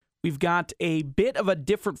We've got a bit of a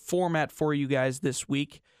different format for you guys this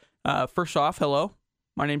week. First off, hello.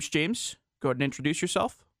 My name's James. Go ahead and introduce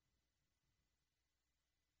yourself.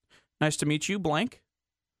 Nice to meet you, blank.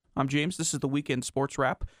 I'm James. This is the Weekend Sports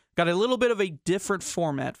Wrap. Got a little bit of a different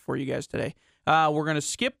format for you guys today. We're going to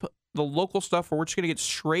skip the local stuff, or we're just going to get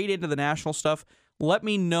straight into the national stuff. Let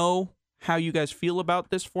me know how you guys feel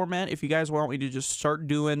about this format. If you guys want me to just start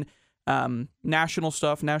doing national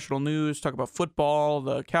stuff, national news, talk about football,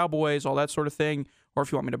 the Cowboys, all that sort of thing, or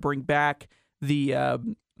if you want me to bring back the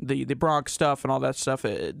Broncos stuff and all that stuff,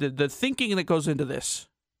 the thinking that goes into this.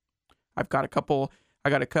 I got a couple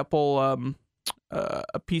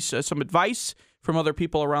some advice from other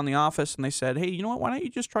people around the office, and they said, hey, you know what, why don't you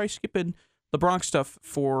just try skipping the Bronx stuff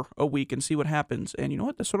for a week and see what happens? And you know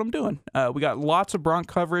what, that's what I'm doing. We got lots of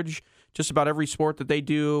Bronx coverage, just about every sport that they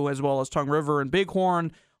do, as well as Tongue River and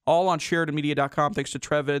Bighorn, all on SheridanMedia.com, thanks to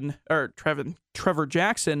Trevor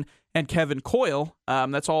Jackson and Kevin Coyle.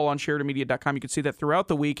 That's all on SheridanMedia.com. You can see that throughout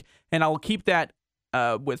the week, and I'll keep that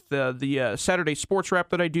with the Saturday sports wrap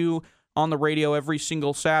that I do on the radio every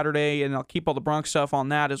single Saturday, and I'll keep all the Bronx stuff on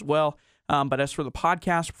that as well. But as for the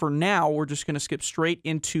podcast, for now, we're just going to skip straight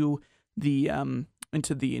into the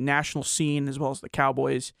national scene as well as the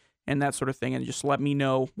Cowboys and that sort of thing, and just let me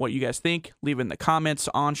know what you guys think. Leave it in the comments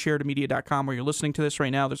on SheridanMedia.com where you're listening to this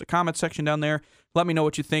right now. There's a comment section down there. Let me know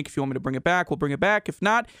what you think. If you want me to bring it back, we'll bring it back. If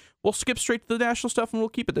not, we'll skip straight to the national stuff and we'll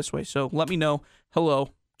keep it this way. So let me know. Hello,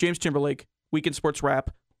 James Timberlake, Weekend Sports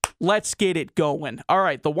Wrap. Let's get it going. All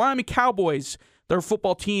right, the Wyoming Cowboys, their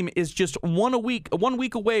football team is just 1 week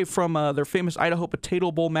away from their famous Idaho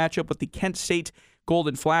Potato Bowl matchup with the Kent State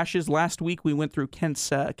Golden Flashes. Last week, we went through Kent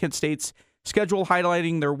State's schedule,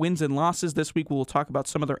 highlighting their wins and losses. This week, we will talk about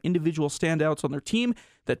some of their individual standouts on their team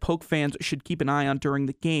that Poke fans should keep an eye on during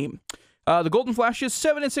the game. The Golden Flashes'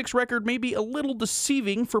 7-6 record may be a little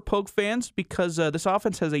deceiving for Poke fans because this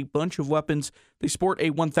offense has a bunch of weapons. They sport a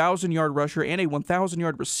 1,000-yard rusher and a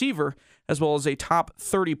 1,000-yard receiver, as well as a top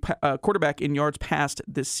 30 quarterback in yards passed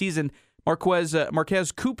this season.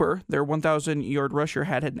 Marquez Cooper, their 1,000-yard rusher,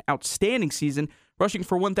 had an outstanding season, rushing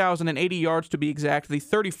for 1,080 yards to be exact, the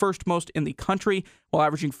 31st most in the country, while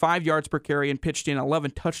averaging 5 yards per carry and pitched in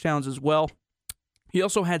 11 touchdowns as well. He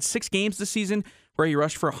also had 6 games this season where he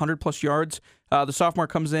rushed for 100-plus yards. The sophomore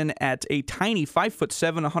comes in at a tiny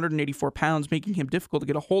 5'7", 184 pounds, making him difficult to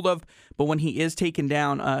get a hold of. But when he is taken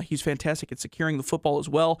down, he's fantastic at securing the football as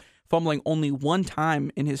well, fumbling only one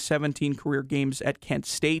time in his 17 career games at Kent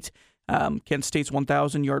State. Kent State's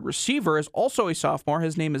 1,000-yard receiver is also a sophomore.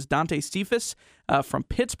 His name is Dante Cephas from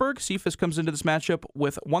Pittsburgh. Cephas comes into this matchup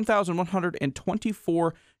with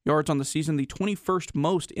 1,124 yards on the season, the 21st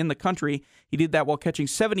most in the country. He did that while catching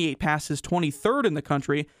 78 passes, 23rd in the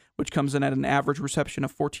country, which comes in at an average reception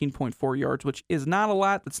of 14.4 yards, which is not a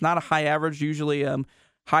lot. That's not a high average. Usually,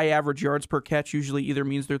 high average yards per catch usually either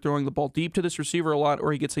means they're throwing the ball deep to this receiver a lot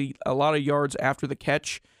or he gets a lot of yards after the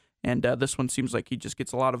catch. And this one seems like he just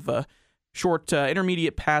gets a lot of short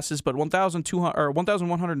intermediate passes, but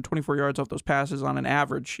 1,124 yards off those passes on an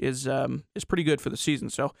average is pretty good for the season.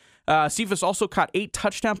 So Cephas also caught 8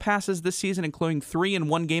 touchdown passes this season, including 3 in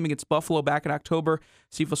one game against Buffalo back in October.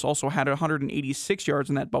 Cephas also had 186 yards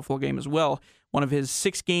in that Buffalo game as well, one of his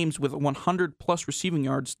 6 games with 100-plus receiving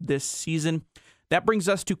yards this season. That brings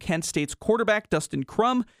us to Kent State's quarterback, Dustin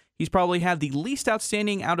Crum. He's probably had the least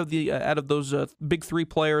outstanding out of those big 3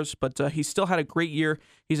 players, but he still had a great year.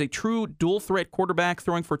 He's a true dual-threat quarterback,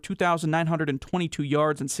 throwing for 2,922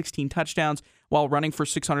 yards and 16 touchdowns, while running for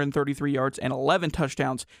 633 yards and 11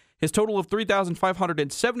 touchdowns. His total of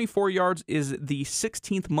 3,574 yards is the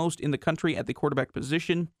 16th most in the country at the quarterback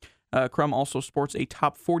position. Crum also sports a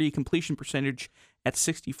top 40 completion percentage at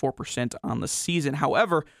 64% on the season.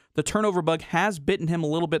 However, the turnover bug has bitten him a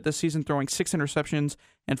little bit this season, throwing 6 interceptions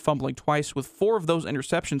and fumbling twice, with 4 of those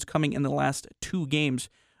interceptions coming in the last 2 games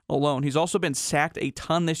alone. He's also been sacked a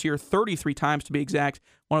ton this year, 33 times to be exact,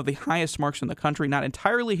 one of the highest marks in the country. Not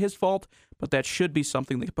entirely his fault, but that should be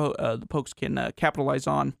something the Pokes can capitalize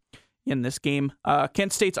on in this game.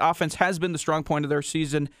 Kent State's offense has been the strong point of their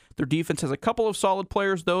season. Their defense has a couple of solid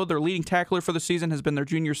players, though. Their leading tackler for the season has been their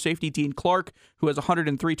junior safety, Dean Clark, who has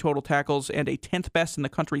 103 total tackles and a 10th best in the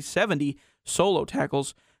country, 70 solo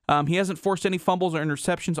tackles. He hasn't forced any fumbles or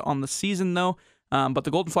interceptions on the season, though. But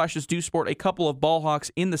the Golden Flashes do sport a couple of ball hawks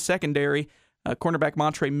in the secondary. Cornerback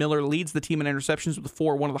Montre Miller leads the team in interceptions with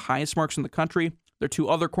 4, one of the highest marks in the country. Their 2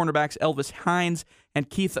 other cornerbacks, Elvis Hines and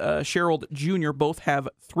Keith Sherrill Jr., both have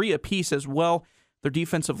 3 apiece as well. Their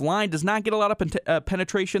defensive line does not get a lot of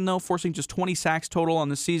penetration, though, forcing just 20 sacks total on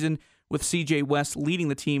the season, with C.J. West leading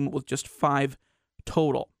the team with just 5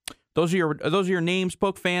 total. Those are your names,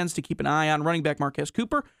 Poke fans, to keep an eye on. Running back Marquez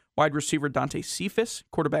Cooper, wide receiver Dante Cephas,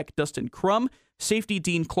 quarterback Dustin Crum, safety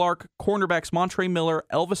Dean Clark, cornerbacks Montre Miller,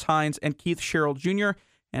 Elvis Hines, and Keith Sherrill Jr.,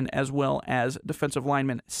 and as well as defensive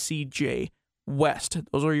lineman C.J. West.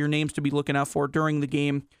 Those are your names to be looking out for during the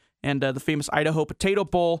game. And the famous Idaho Potato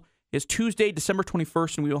Bowl is Tuesday, December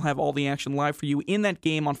 21st, and we will have all the action live for you in that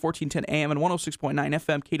game on 1410 AM and 106.9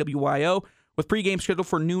 FM KWYO, with pregame scheduled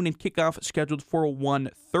for noon and kickoff scheduled for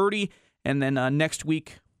 1:30. And then next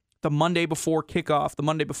week, the Monday before kickoff, the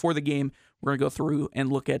Monday before the game, we're going to go through and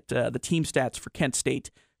look at the team stats for Kent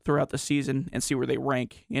State throughout the season and see where they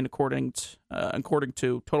rank in according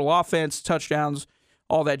to total offense, touchdowns,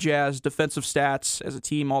 all that jazz, defensive stats as a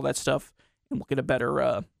team, all that stuff, and we'll get a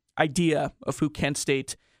better idea of who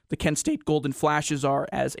the Kent State Golden Flashes are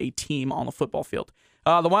as a team on the football field.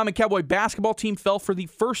 The Wyoming Cowboy basketball team fell for the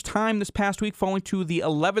first time this past week, falling to the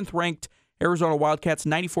 11th ranked Arizona Wildcats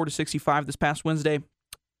 94-65 this past Wednesday.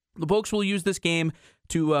 The Pokes will use this game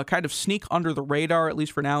to kind of sneak under the radar, at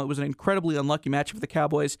least for now. It was an incredibly unlucky matchup for the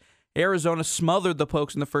Cowboys. Arizona smothered the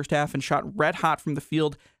Pokes in the first half and shot red hot from the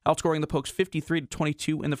field, outscoring the Pokes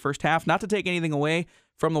 53-22 in the first half. Not to take anything away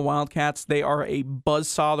from the Wildcats, they are a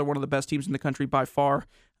buzzsaw. They're one of the best teams in the country by far.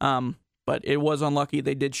 But it was unlucky.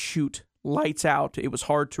 They did shoot lights out. It's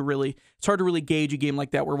hard to really gauge a game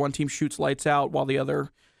like that where one team shoots lights out while the other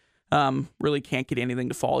really can't get anything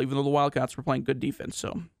to fall, even though the Wildcats were playing good defense.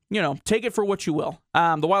 So, take it for what you will.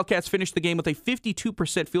 The Wildcats finished the game with a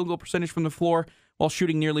 52% field goal percentage from the floor while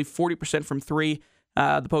shooting nearly 40% from three.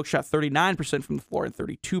 The Pokes shot 39% from the floor and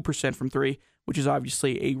 32% from three, which is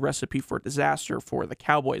obviously a recipe for disaster for the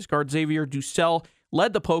Cowboys. Guard Xavier Ducell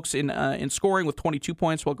led the Pokes in scoring with 22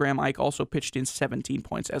 points, while Graham Ike also pitched in 17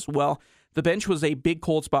 points as well. The bench was a big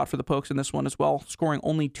cold spot for the Pokes in this one as well, scoring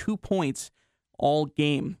only 2 points all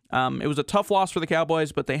game. It was a tough loss for the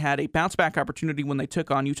Cowboys, but they had a bounce-back opportunity when they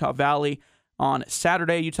took on Utah Valley on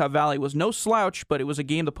Saturday. Utah Valley was no slouch, but it was a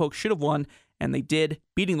game the Pokes should have won, and they did,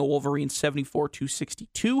 beating the Wolverines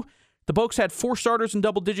 74-62. The Pokes had 4 starters in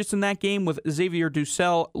double digits in that game, with Xavier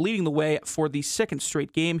Ducell leading the way for the second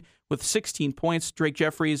straight game with 16 points. Drake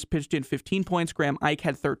Jeffries pitched in 15 points. Graham Ike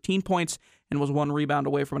had 13 points and was 1 rebound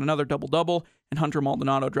away from another double-double. And Hunter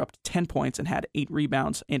Maldonado dropped 10 points and had 8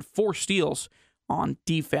 rebounds and 4 steals on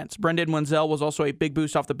defense. Brendan Wenzel was also a big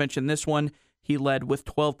boost off the bench in this one. He led with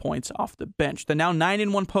 12 points off the bench. The now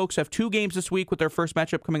 9-1 Pokes have 2 games this week, with their first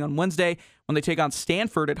matchup coming on Wednesday when they take on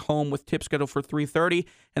Stanford at home, with tip scheduled for 3:30.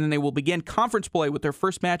 And then they will begin conference play with their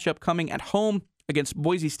first matchup coming at home against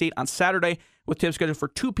Boise State on Saturday, with tip scheduled for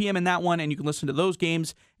 2 p.m. in that one. And you can listen to those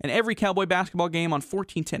games and every Cowboy basketball game on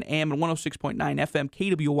 1410 AM and 106.9 FM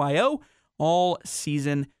KWYO all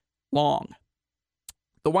season long.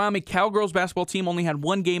 The Wyoming Cowgirls basketball team only had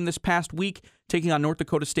 1 game this past week, taking on North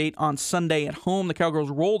Dakota State on Sunday at home. The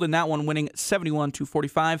Cowgirls rolled in that one, winning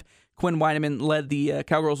 71-45. Quinn Weideman led the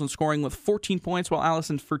Cowgirls in scoring with 14 points, while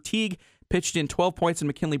Allison Fertigue pitched in 12 points, and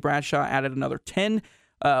McKinley Bradshaw added another 10.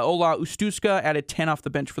 Ola Ustuska added 10 off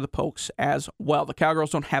the bench for the Pokes as well. The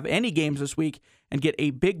Cowgirls don't have any games this week and get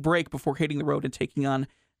a big break before hitting the road and taking on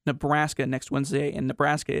Nebraska next Wednesday, and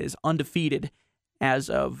Nebraska is undefeated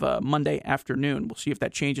as of Monday afternoon. We'll see if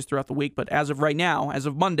that changes throughout the week, but as of right now, as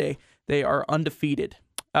of Monday, they are undefeated.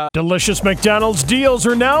 Delicious McDonald's deals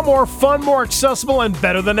are now more fun, more accessible, and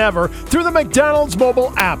better than ever through the McDonald's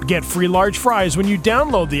mobile app. Get free large fries when you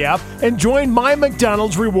download the app and join My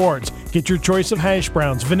McDonald's Rewards. Get your choice of hash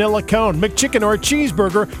browns, vanilla cone, McChicken, or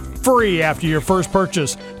cheeseburger free after your first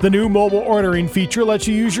purchase. The new mobile ordering feature lets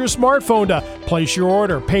you use your smartphone to place your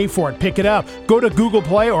order, pay for it, pick it up. Go to Google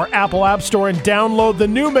Play or Apple App Store and download the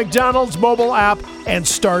new McDonald's mobile app and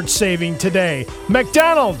start saving today.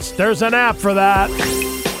 McDonald's, there's an app for that.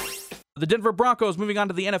 The Denver Broncos, moving on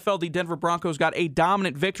to the NFL, the Denver Broncos got a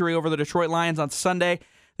dominant victory over the Detroit Lions on Sunday.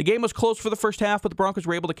 The game was close for the first half, but the Broncos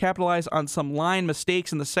were able to capitalize on some line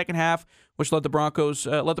mistakes in the second half, which let the Broncos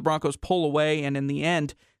pull away, and in the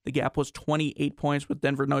end, the gap was 28 points, with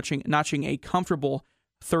Denver notching a comfortable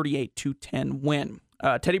 38-10 win.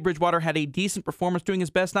 Teddy Bridgewater had a decent performance, doing his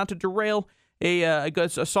best not to derail a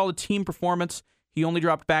solid team performance. He only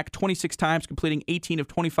dropped back 26 times, completing 18 of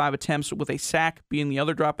 25 attempts, with a sack being the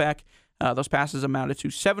other drop back. Those passes amounted to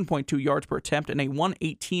 7.2 yards per attempt and a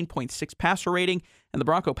 118.6 passer rating, and the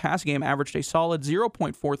Bronco pass game averaged a solid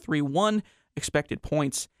 0.431 expected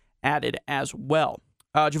points added as well.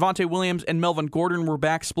 Javonte Williams and Melvin Gordon were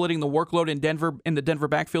back, splitting the workload in the Denver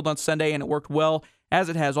backfield on Sunday, and it worked well, as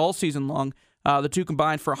it has all season long. The two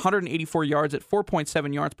combined for 184 yards at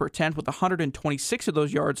 4.7 yards per attempt, with 126 of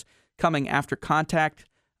those yards coming after contact.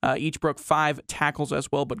 Each broke 5 tackles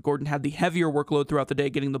as well, but Gordon had the heavier workload throughout the day,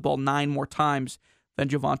 getting the ball 9 more times than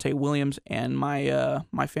Javonte Williams, and my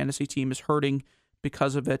fantasy team is hurting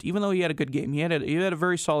because of it, even though he had a good game. He had a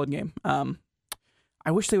very solid game. I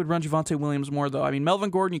wish they would run Javonte Williams more, though. I mean, Melvin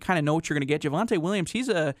Gordon, you kind of know what you're going to get. Javonte Williams, he's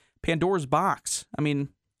a Pandora's box. I mean,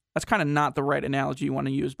 that's kind of not the right analogy you want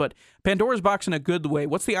to use, but Pandora's box in a good way.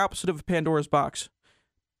 What's the opposite of a Pandora's box?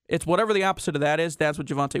 It's whatever the opposite of that is, that's what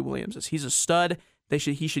Javonte Williams is. He's a stud.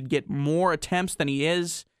 He should get more attempts than he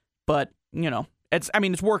is, but,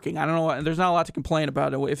 it's working. I don't know. There's not a lot to complain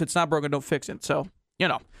about it. If it's not broken, don't fix it. So,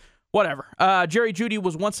 whatever. Jerry Jeudy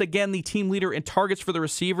was once again the team leader in targets for the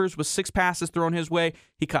receivers with 6 passes thrown his way.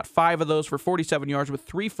 He caught 5 of those for 47 yards with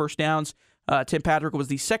 3 first downs. Tim Patrick was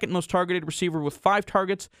the second most targeted receiver with 5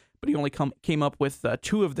 targets, but he only came up with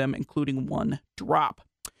 2 of them, including 1 drop.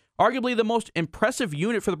 Arguably the most impressive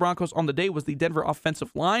unit for the Broncos on the day was the Denver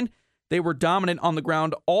offensive line. They were dominant on the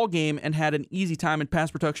ground all game and had an easy time in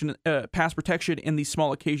pass protection in these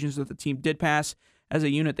small occasions that the team did pass. As a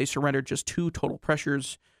unit, they surrendered just 2 total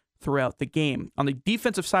pressures throughout the game. On the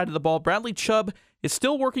defensive side of the ball, Bradley Chubb is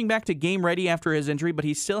still working back to game ready after his injury, but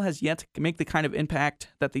he still has yet to make the kind of impact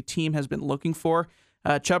that the team has been looking for.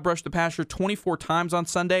 Chubb rushed the passer 24 times on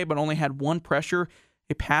Sunday, but only had 1 pressure,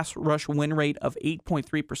 a pass rush win rate of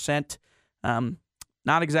 8.3%.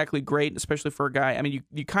 Not exactly great, especially for a guy. I mean,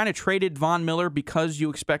 you kind of traded Von Miller because you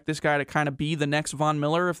expect this guy to kind of be the next Von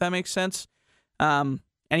Miller, if that makes sense. And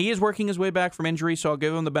he is working his way back from injury, so I'll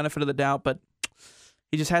give him the benefit of the doubt, but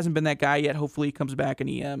he just hasn't been that guy yet. Hopefully he comes back and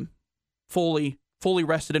he fully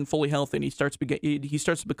rested and fully healthy, and he starts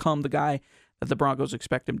to become the guy that the Broncos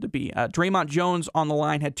expect him to be. Draymond Jones on the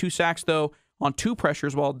line had 2 sacks, though, on 2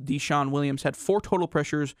 pressures, while Deshaun Williams had 4 total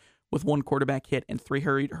pressures with 1 quarterback hit and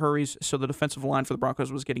 3 hurries. So the defensive line for the Broncos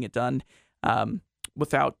was getting it done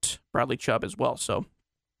without Bradley Chubb as well. So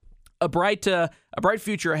a bright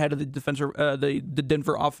future ahead of the defensive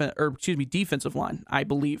line, I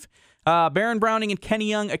believe. Baron Browning and Kenny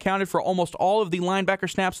Young accounted for almost all of the linebacker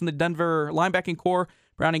snaps in the Denver linebacking core.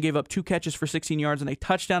 Browning gave up 2 catches for 16 yards and a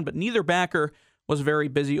touchdown, but neither backer was very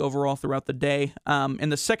busy overall throughout the day. In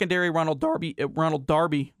the secondary, Ronald Darby,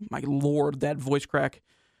 my lord, that voice crack.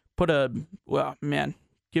 I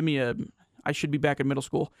should be back in middle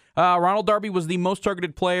school. Ronald Darby was the most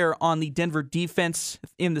targeted player on the Denver defense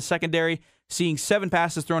in the secondary, seeing 7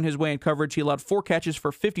 passes thrown his way in coverage. He allowed 4 catches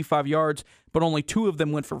for 55 yards, but only 2 of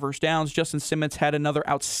them went for first downs. Justin Simmons had another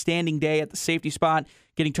outstanding day at the safety spot,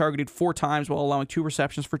 getting targeted 4 times while allowing 2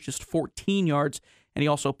 receptions for just 14 yards, and he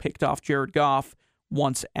also picked off Jared Goff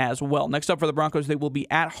once as well. Next up for the Broncos, they will be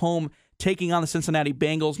at home taking on the Cincinnati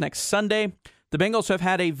Bengals next Sunday. The Bengals have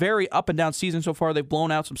had a very up-and-down season so far. They've blown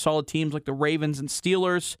out some solid teams like the Ravens and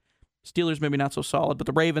Steelers. Steelers maybe not so solid, but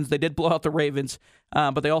the Ravens, they did blow out the Ravens.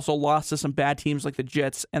 But they also lost to some bad teams like the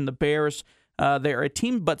Jets and the Bears. They're a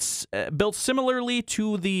team but built similarly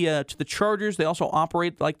to the Chargers. They also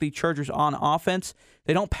operate like the Chargers on offense.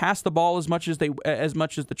 They don't pass the ball as much as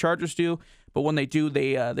the Chargers do, but when they do,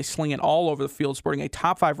 they sling it all over the field, sporting a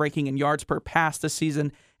top 5 ranking in yards per pass this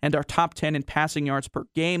season and are top 10 in passing yards per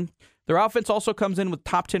game. Their offense also comes in with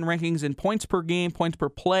top 10 rankings in points per game, points per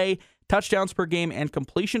play, touchdowns per game, and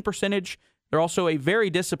completion percentage. They're also a very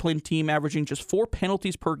disciplined team, averaging just 4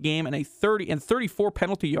 penalties per game and 34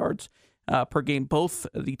 penalty yards per game, both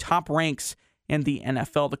the top ranks in the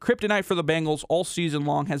NFL. The kryptonite for the Bengals all season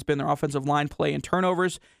long has been their offensive line play and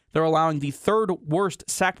turnovers. They're allowing the 3rd worst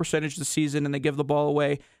sack percentage this season, and they give the ball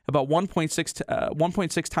away about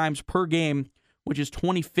 1.6 times per game, which is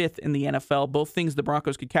 25th in the NFL. Both things the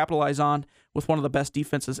Broncos could capitalize on with one of the best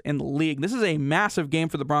defenses in the league. This is a massive game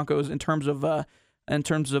for the Broncos in terms of a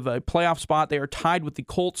playoff spot. They are tied with the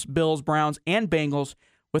Colts, Bills, Browns, and Bengals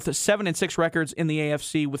with 7-6 records in the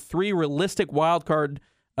AFC, with 3 realistic wildcard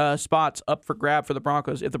spots up for grab for the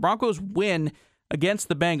Broncos. If the Broncos win against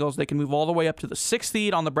the Bengals, they can move all the way up to the 6th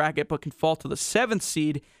seed on the bracket, but can fall to the 7th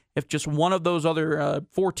seed if just one of those other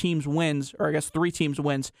 4 teams wins, or I guess 3 teams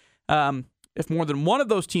wins. If more than one of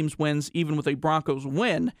those teams wins, even with a Broncos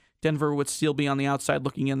win, Denver would still be on the outside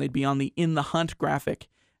looking in. They'd be on the in the hunt graphic.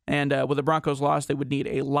 And with a Broncos loss, they would need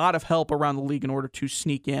a lot of help around the league in order to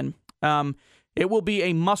sneak in. It will be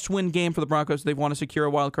a must-win game for the Broncos. They want to secure a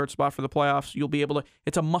wild card spot for the playoffs. You'll be able to.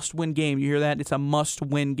 It's a must-win game. You hear that? It's a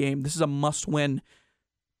must-win game. This is a must-win.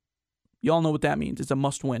 Y'all know what that means. It's a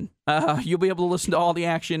must-win. You'll be able to listen to all the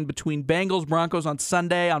action between Bengals Broncos on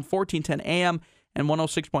Sunday on 1410 a.m. and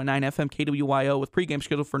 106.9 FM KWYO, with pregame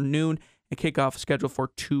scheduled for noon and kickoff scheduled for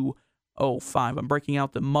 2:05. I'm breaking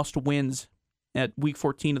out the must-wins at Week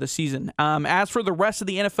 14 of the season. As for the rest of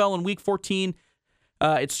the NFL in Week 14,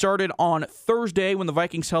 It started on Thursday when the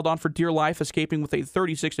Vikings held on for dear life, escaping with a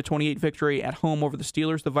 36-28 victory at home over the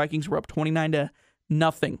Steelers. The Vikings were up 29-0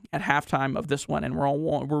 at halftime of this one, and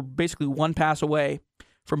we're basically one pass away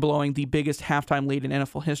from blowing the biggest halftime lead in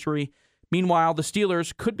NFL history. Meanwhile, the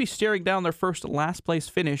Steelers could be staring down their first last-place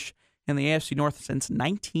finish in the AFC North since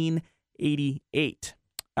 1988.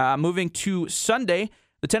 Moving to Sunday,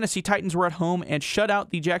 the Tennessee Titans were at home and shut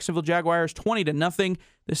out the Jacksonville Jaguars 20-0.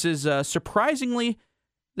 This is surprisingly,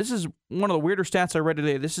 this is one of the weirder stats I read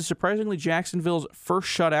today. This is surprisingly Jacksonville's first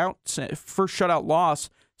shutout loss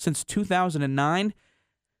since 2009,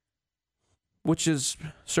 which is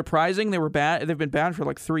surprising. They were bad. They've been bad for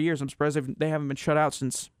like 3 years. I'm surprised they haven't been shut out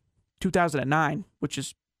since 2009, which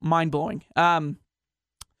is mind-blowing.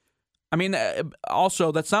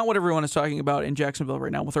 Also, that's not what everyone is talking about in Jacksonville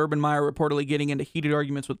right now, with Urban Meyer reportedly getting into heated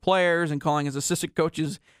arguments with players and calling his assistant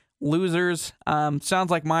coaches losers. Sounds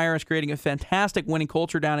like Meyer is creating a fantastic winning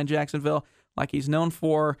culture down in Jacksonville, like he's known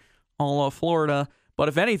for all of Florida. But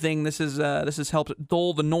if anything, this has helped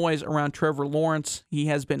dull the noise around Trevor Lawrence. He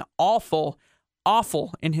has been awful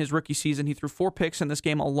in his rookie season. He threw 4 picks in this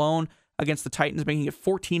game alone against the Titans, making it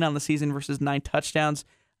 14 on the season versus 9 touchdowns.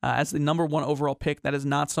 As the number 1 overall pick, that is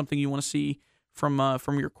not something you want to see from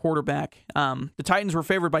your quarterback. The Titans were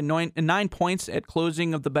favored by 9 points at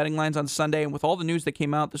closing of the betting lines on Sunday, and with all the news that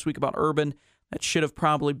came out this week about Urban, that should have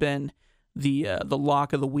probably been the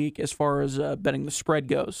lock of the week as far as betting the spread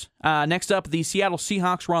goes. Next up, the Seattle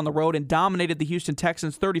Seahawks were on the road and dominated the Houston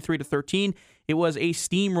Texans 33-13. It was a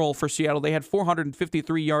steamroll for Seattle. They had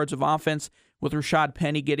 453 yards of offense, with Rashad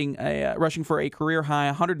Penny rushing for a career-high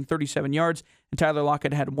 137 yards, and Tyler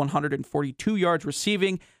Lockett had 142 yards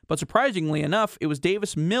receiving. But surprisingly enough, it was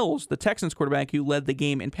Davis Mills, the Texans quarterback, who led the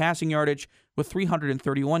game in passing yardage with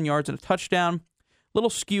 331 yards and a touchdown.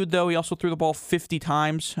 Little skewed, though. He also threw the ball 50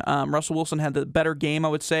 times. Russell Wilson had the better game, I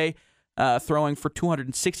would say, throwing for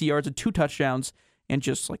 260 yards and 2 touchdowns in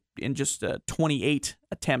just 28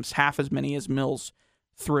 attempts, half as many as Mills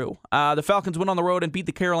through. The Falcons went on the road and beat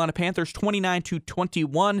the Carolina Panthers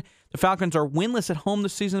 29-21. The Falcons are winless at home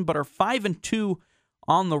this season, but are 5-2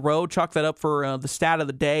 on the road. Chalk that up for the stat of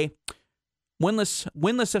the day.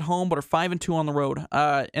 Winless at home, but are 5-2 on the road.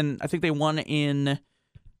 And I think they won in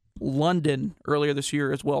London earlier this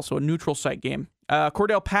year as well, so a neutral site game.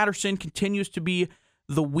 Cordell Patterson continues to be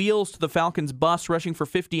the wheels to the Falcons' bus, rushing for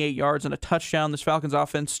 58 yards and a touchdown. This Falcons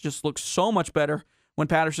offense just looks so much better when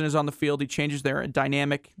Patterson is on the field. He changes their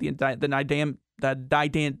dynamic, the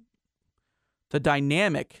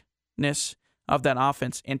dynamicness of that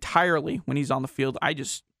offense entirely when he's on the field. I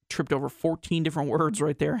just tripped over 14 different words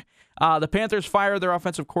right there. The Panthers fired their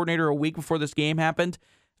offensive coordinator a week before this game happened,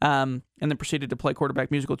 and then proceeded to play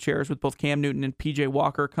quarterback musical chairs with both Cam Newton and P.J.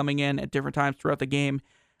 Walker coming in at different times throughout the game.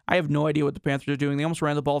 I have no idea what the Panthers are doing. They almost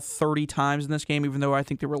ran the ball 30 times in this game, even though I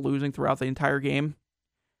think they were losing throughout the entire game.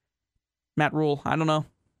 Matt Rule, I don't know.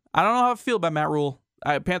 I don't know how I feel about Matt Rule.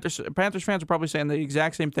 Panthers fans are probably saying the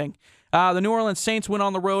exact same thing. The New Orleans Saints went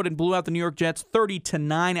on the road and blew out the New York Jets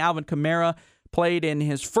 30-9. Alvin Kamara played in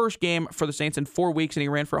his first game for the Saints in 4 weeks, and he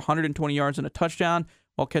ran for 120 yards and a touchdown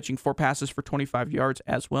while catching 4 passes for 25 yards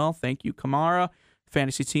as well. Thank you, Kamara.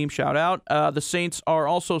 Fantasy team, shout out. The Saints are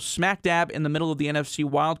also smack dab in the middle of the NFC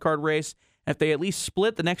wildcard race. If they at least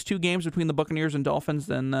split the next 2 games between the Buccaneers and Dolphins,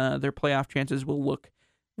 then their playoff chances will look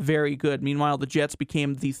very good. Meanwhile, the Jets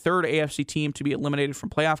became the 3rd AFC team to be eliminated from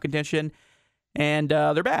playoff contention, and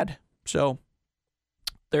they're bad. So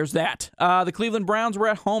there's that. The Cleveland Browns were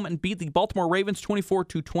at home and beat the Baltimore Ravens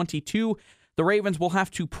 24-22. The Ravens will have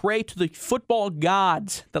to pray to the football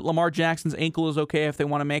gods that Lamar Jackson's ankle is okay if they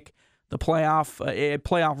want to make the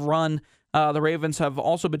playoff run. The Ravens have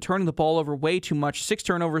also been turning the ball over way too much. 6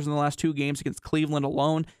 turnovers in the last 2 games against Cleveland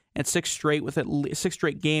alone, and 6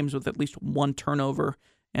 straight games with at least 1 turnover.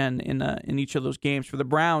 And in each of those games. For the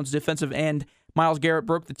Browns, defensive end Myles Garrett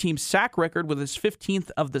broke the team's sack record with his 15th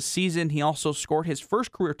of the season. He also scored his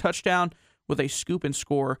first career touchdown with a scoop and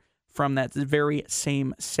score from that very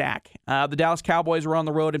same sack. The Dallas Cowboys were on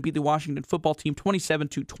the road and beat the Washington football team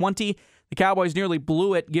 27-20. The Cowboys nearly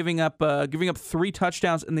blew it, giving up 3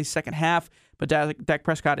 touchdowns in the second half. But Dak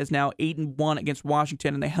Prescott is now 8-1 against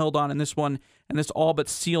Washington, and they held on in this one, and this all but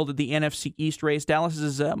sealed the NFC East race.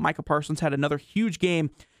 Dallas's Micah Parsons had another huge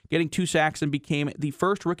game, getting 2 sacks, and became the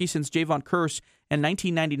first rookie since Javon Curse in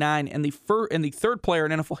 1999, and the third player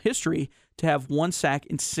in NFL history to have 1 sack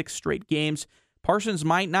in 6 straight games. Parsons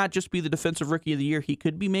might not just be the Defensive Rookie of the Year. He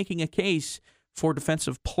could be making a case for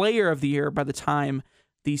Defensive Player of the Year by the time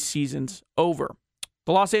the season's over.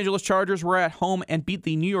 The Los Angeles Chargers were at home and beat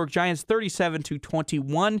the New York Giants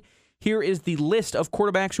 37-21. Here is the list of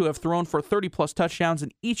quarterbacks who have thrown for 30-plus touchdowns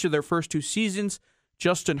in each of their first 2 seasons.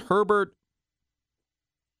 Justin Herbert.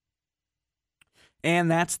 And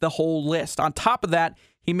that's the whole list. On top of that,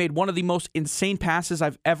 he made one of the most insane passes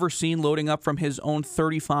I've ever seen, loading up from his own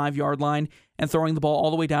 35-yard line and throwing the ball all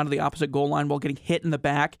the way down to the opposite goal line while getting hit in the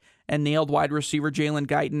back and nailed wide receiver Jalen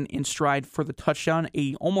Guyton in stride for the touchdown.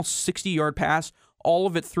 A almost 60-yard pass, all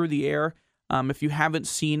of it through the air. If you haven't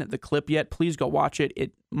seen the clip yet, please go watch it.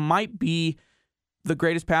 It might be the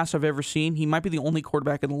greatest pass I've ever seen. He might be the only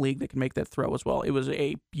quarterback in the league that can make that throw as well. It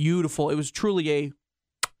was truly a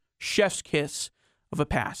chef's kiss of a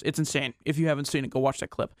pass. It's insane. If you haven't seen it, go watch that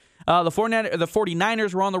clip. The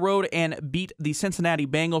 49ers were on the road and beat the Cincinnati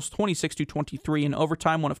Bengals 26-23 in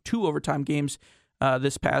overtime, one of 2 overtime games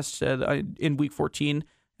this past in Week 14.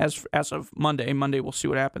 As of Monday. Monday, we'll see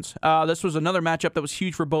what happens. This was another matchup that was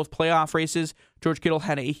huge for both playoff races. George Kittle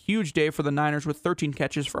had a huge day for the Niners with 13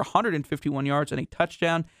 catches for 151 yards and a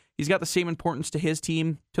touchdown. He's got the same importance to his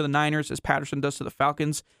team, to the Niners, as Patterson does to the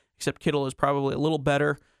Falcons, except Kittle is probably a little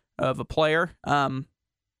better of a player.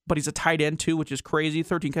 But he's a tight end too, which is crazy.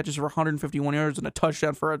 13 catches for 151 yards and a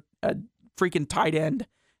touchdown for a freaking tight end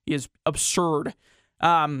is absurd.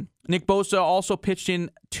 Nick Bosa also pitched in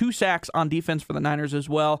 2 sacks on defense for the Niners as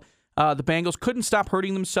well. The Bengals couldn't stop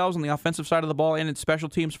hurting themselves on the offensive side of the ball and in special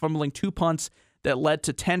teams, fumbling 2 punts that led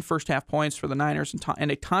to 10 first-half points for the Niners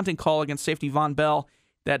and a taunting call against safety Von Bell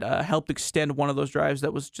that helped extend one of those drives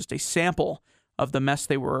that was just a sample of the mess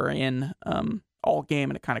they were in all game,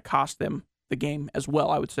 and it kind of cost them the game as well,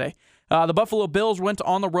 I would say. The Buffalo Bills went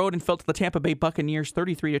on the road and fell to the Tampa Bay Buccaneers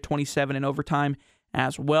 33-27 in overtime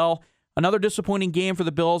as well. Another disappointing game for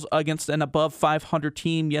the Bills against an above 500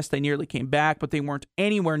 team. Yes, they nearly came back, but they weren't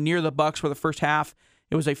anywhere near the Bucs for the first half.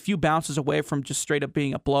 It was a few bounces away from just straight up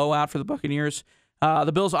being a blowout for the Buccaneers.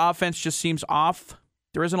 The Bills' offense just seems off.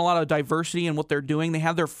 There isn't a lot of diversity in what they're doing. They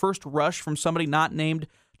have their first rush from somebody not named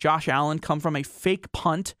Josh Allen come from a fake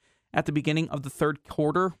punt at the beginning of the third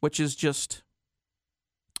quarter, which is just...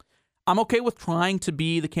 I'm okay with trying to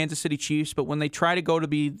be the Kansas City Chiefs, but when they try to go to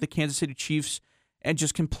be the Kansas City Chiefs and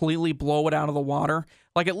just completely blow it out of the water,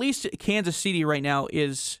 like at least Kansas City right now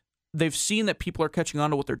they've seen that people are catching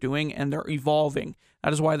on to what they're doing and they're evolving.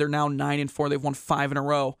 That is why they're now 9-4. They've won 5 in a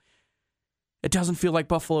row. It doesn't feel like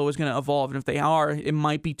Buffalo is going to evolve, and if they are, it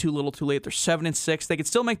might be too little too late. They're 7-6. They could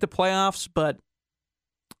still make the playoffs, but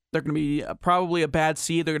they're going to be probably a bad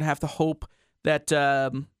seed. They're going to have to hope that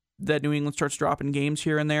that New England starts dropping games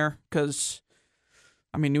here and there, because,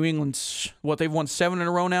 I mean, New England's, they've won 7 in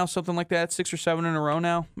a row now, something like that, 6 or 7 in a row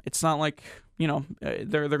now. It's not like, they're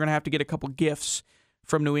going to have to get a couple gifts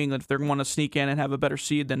from New England if they're going to want to sneak in and have a better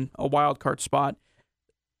seed than a wild card spot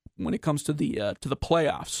when it comes to the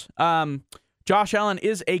playoffs. Josh Allen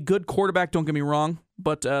is a good quarterback, don't get me wrong,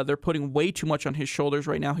 but they're putting way too much on his shoulders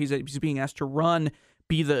right now. He's being asked to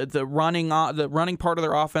be the running part of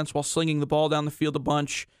their offense while slinging the ball down the field a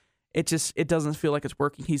bunch. It doesn't feel like it's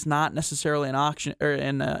working. He's not necessarily an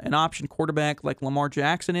option quarterback like Lamar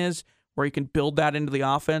Jackson is, where you can build that into the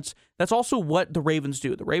offense. That's also what the Ravens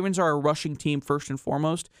do. The Ravens are a rushing team first and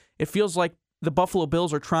foremost. It feels like the Buffalo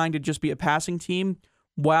Bills are trying to just be a passing team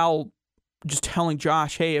while just telling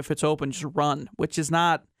Josh, hey, if it's open, just run, that's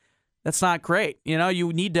not great.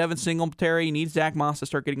 You need Devin Singletary, you need Zach Moss to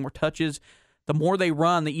start getting more touches. The more they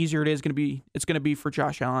run, the easier it's going to be for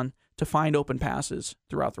Josh Allen to find open passes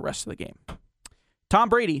throughout the rest of the game. Tom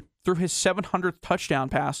Brady threw his 700th touchdown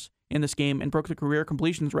pass in this game and broke the career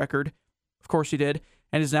completions record. Of course he did,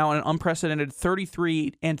 and is now an unprecedented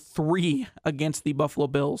 33-3 against the Buffalo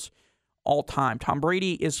Bills all time. Tom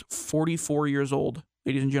Brady is 44 years old,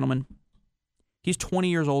 ladies and gentlemen. He's 20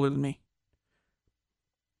 years older than me.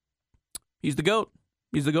 He's the GOAT.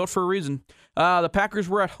 He's the GOAT for a reason. The Packers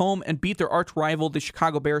were at home and beat their arch rival, the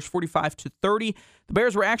Chicago Bears, 45-30. The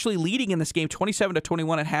Bears were actually leading in this game,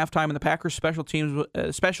 27-21 at halftime, and the Packers special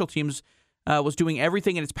teams was doing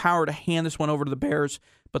everything in its power to hand this one over to the Bears,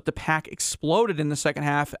 but the Pack exploded in the second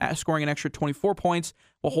half, scoring an extra 24 points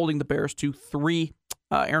while holding the Bears to 3.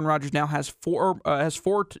 Aaron Rodgers now has more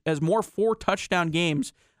 4-touchdown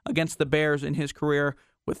games against the Bears in his career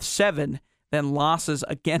with 7 than losses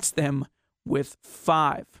against them with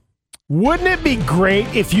 5. Wouldn't it be great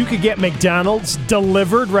if you could get McDonald's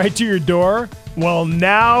delivered right to your door? Well,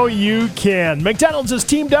 now you can. McDonald's has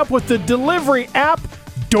teamed up with the delivery app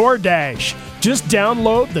DoorDash. Just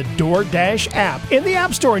download the DoorDash app in the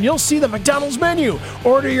App Store and you'll see the McDonald's menu.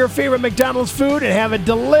 Order your favorite McDonald's food and have it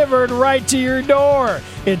delivered right to your door.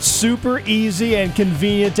 It's super easy and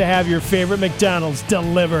convenient to have your favorite McDonald's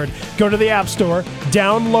delivered. Go to the App Store,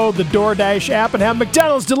 download the DoorDash app, and have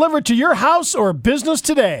McDonald's delivered to your house or business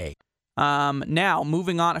today. Now,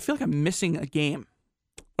 moving on. I feel like I'm missing a game.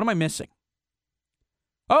 What am I missing?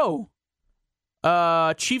 Oh,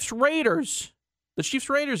 Chiefs-Raiders. The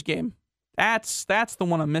Chiefs-Raiders game. That's the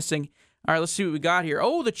one I'm missing. All right, let's see what we got here.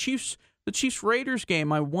 Oh, the Chiefs-Raiders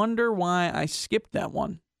game. I wonder why I skipped that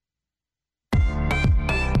one.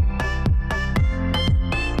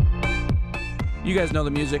 You guys know the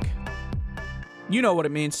music. You know what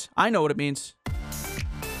it means. I know what it means.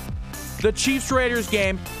 The Chiefs-Raiders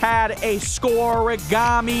game had a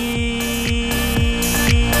scoregami.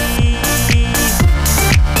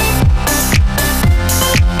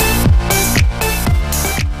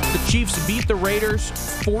 The Chiefs beat the Raiders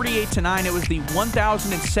 48-9. It was the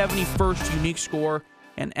 1,071st unique score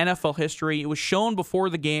in NFL history. It was shown before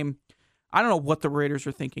the game. I don't know what the Raiders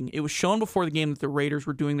are thinking. It was shown before the game that the Raiders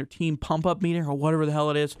were doing their team pump-up meeting or whatever the hell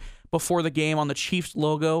it is before the game on the Chiefs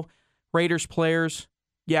logo. Raiders players,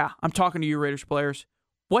 yeah, I'm talking to you, Raiders players.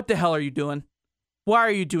 What the hell are you doing? Why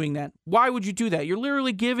are you doing that? Why would you do that? You're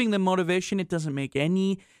literally giving them motivation. It doesn't make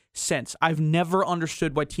any sense. I've never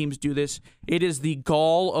understood why teams do this. It is the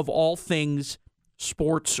gall of all things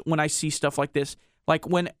sports when I see stuff like this. Like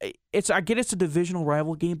when I get it's a divisional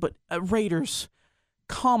rival game, but Raiders,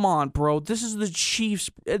 come on, bro. This is the Chiefs.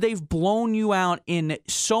 They've blown you out in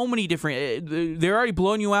so many different... They're already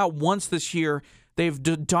blown you out once this year. They've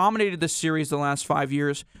dominated the series the last 5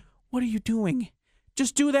 years. What are you doing?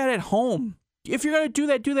 Just do that at home. If you're going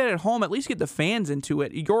to do that at home. At least get the fans into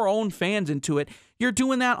it, your own fans into it. You're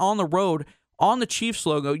doing that on the road, on the Chiefs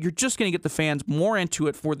logo. You're just going to get the fans more into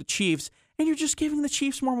it for the Chiefs, and you're just giving the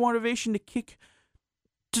Chiefs more motivation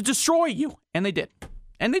to destroy you. And they did.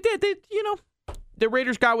 And they did. The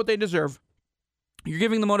Raiders got what they deserve. You're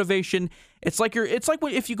giving the motivation. It's like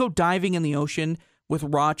if you go diving in the ocean with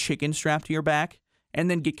raw chicken strapped to your back and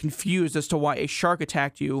then get confused as to why a shark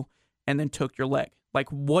attacked you and then took your leg. Like,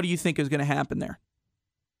 what do you think is going to happen there?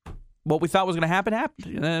 What we thought was going to happen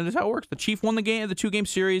happened. And that's how it works. The Chiefs won the two-game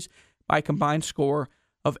series by a combined score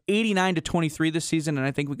of 89-23 this season, and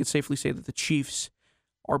I think we could safely say that the Chiefs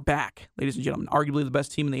are back. Ladies and gentlemen, arguably the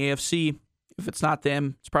best team in the AFC. If it's not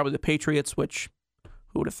them, it's probably the Patriots, which...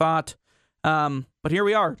 who would have thought? But here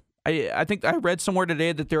we are. I think I read somewhere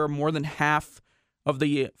today that there are more than half of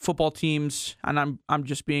the football teams, and I'm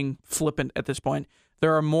just being flippant at this point.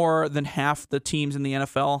 There are more than half the teams in the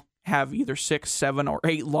NFL have either 6, 7, or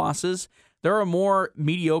 8 losses. There are more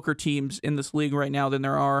mediocre teams in this league right now than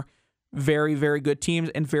there are very, very good teams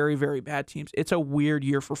and very, very bad teams. It's a weird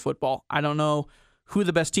year for football. I don't know who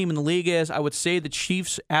the best team in the league is. I would say the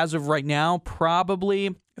Chiefs, as of right now, probably.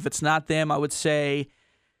 If it's not them, I would say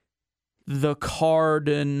the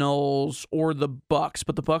Cardinals or the Bucks,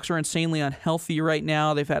 but the Bucks are insanely unhealthy right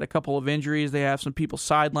now. They've had a couple of injuries. They have some people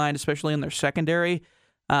sidelined, especially in their secondary.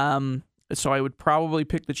 So I would probably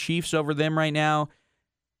pick the Chiefs over them right now.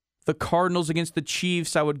 The Cardinals against the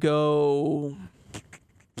Chiefs, I would go...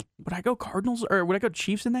 Would I go Cardinals or would I go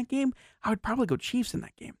Chiefs in that game? I would probably go Chiefs in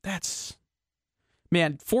that game.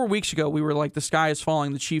 Man, 4 weeks ago, we were like, the sky is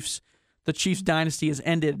falling. The Chiefs dynasty has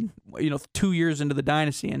ended, 2 years into the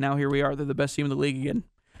dynasty, and now here we are. They're the best team in the league again.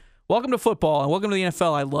 Welcome to football, and welcome to the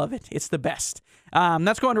NFL. I love it. It's the best.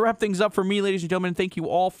 That's going to wrap things up for me, ladies and gentlemen. Thank you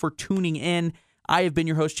all for tuning in. I have been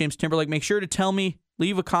your host, James Timberlake. Make sure to tell me,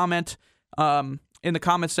 leave a comment in the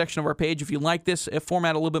comments section of our page if you like this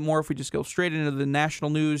format a little bit more, if we just go straight into the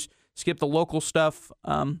national news, skip the local stuff,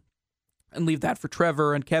 and leave that for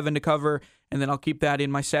Trevor and Kevin to cover, and then I'll keep that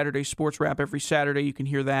in my Saturday sports wrap every Saturday. You can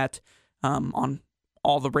hear that on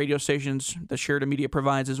all the radio stations that Sheridan Media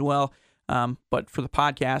provides as well. But for the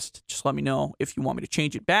podcast, just let me know if you want me to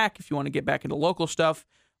change it back. If you want to get back into local stuff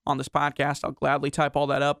on this podcast, I'll gladly type all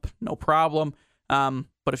that up. No problem.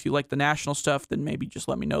 But if you like the national stuff, then maybe just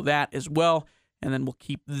let me know that as well. And then we'll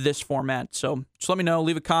keep this format. So just let me know.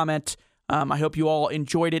 Leave a comment. I hope you all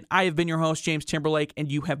enjoyed it. I have been your host, James Timberlake,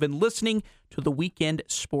 and you have been listening to the Weekend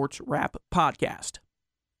Sports Wrap Podcast.